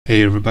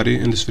Hey everybody,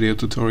 in this video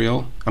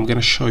tutorial I'm going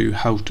to show you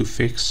how to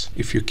fix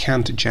if you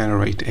can't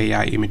generate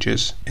AI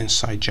images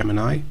inside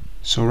Gemini.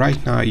 So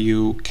right now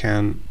you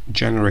can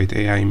generate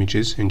AI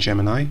images in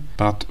Gemini,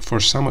 but for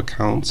some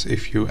accounts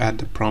if you add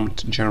the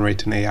prompt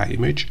generate an AI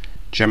image,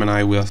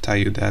 Gemini will tell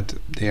you that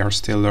they are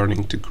still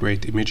learning to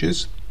create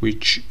images,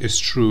 which is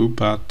true,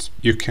 but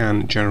you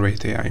can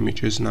generate AI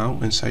images now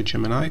inside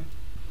Gemini.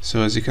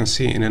 So as you can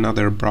see, in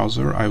another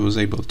browser I was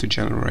able to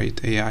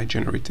generate AI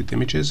generated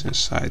images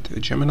inside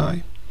Gemini.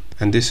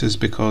 And this is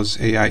because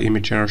AI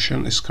image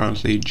generation is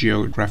currently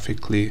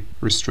geographically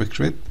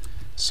restricted.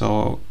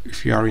 So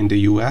if you are in the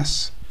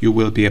US, you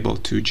will be able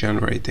to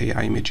generate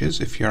AI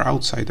images. If you are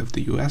outside of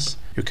the US,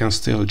 you can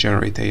still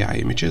generate AI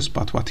images,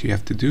 but what you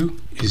have to do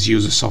is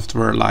use a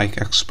software like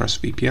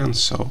ExpressVPN.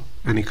 So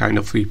any kind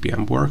of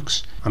VPN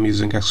works. I'm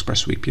using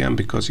ExpressVPN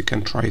because you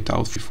can try it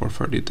out for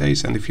 30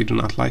 days, and if you do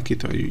not like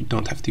it or you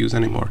don't have to use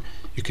anymore,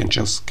 you can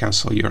just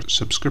cancel your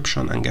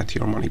subscription and get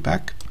your money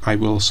back. I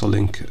will also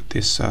link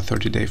this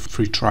 30-day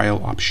free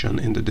trial option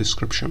in the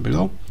description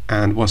below.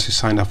 And once you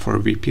sign up for a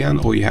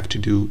VPN, all you have to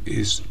do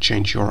is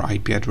change your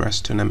IP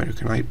address to an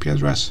American IP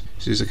address.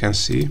 So as you can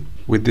see,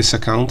 with this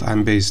account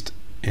I'm based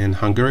in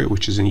Hungary,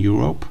 which is in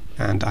Europe,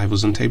 and I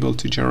wasn't able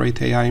to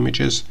generate AI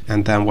images.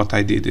 And then what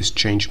I did is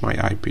change my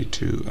IP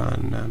to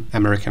an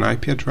American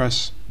IP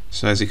address.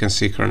 So as you can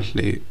see,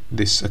 currently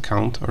this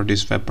account or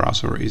this web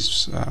browser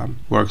is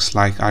works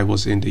like I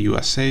was in the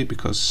USA,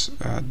 because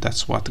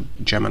that's what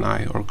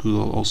Gemini or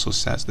Google also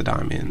says, that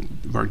I'm in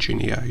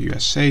Virginia,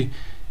 USA.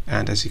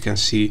 And as you can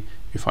see,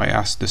 if I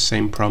ask the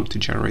same prompt to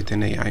generate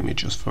an AI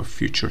images for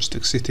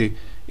futuristic city,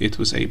 it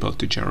was able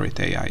to generate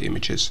AI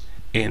images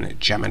in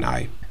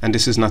Gemini. And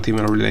this is not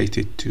even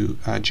related to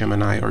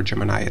Gemini or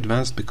Gemini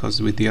Advanced,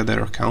 because with the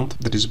other account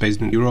that is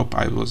based in Europe,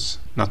 I was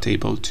not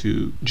able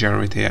to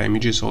generate AI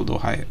images, although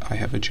I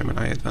have a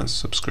Gemini Advanced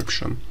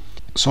subscription.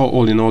 So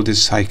all in all,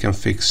 this I can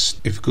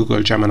fix if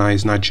Google Gemini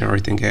is not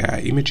generating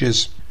AI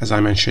images. As I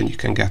mentioned, you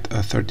can get a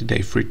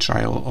 30-day free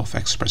trial of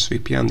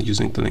ExpressVPN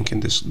using the link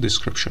in this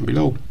description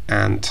below,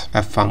 and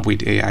have fun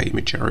with AI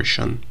image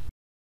generation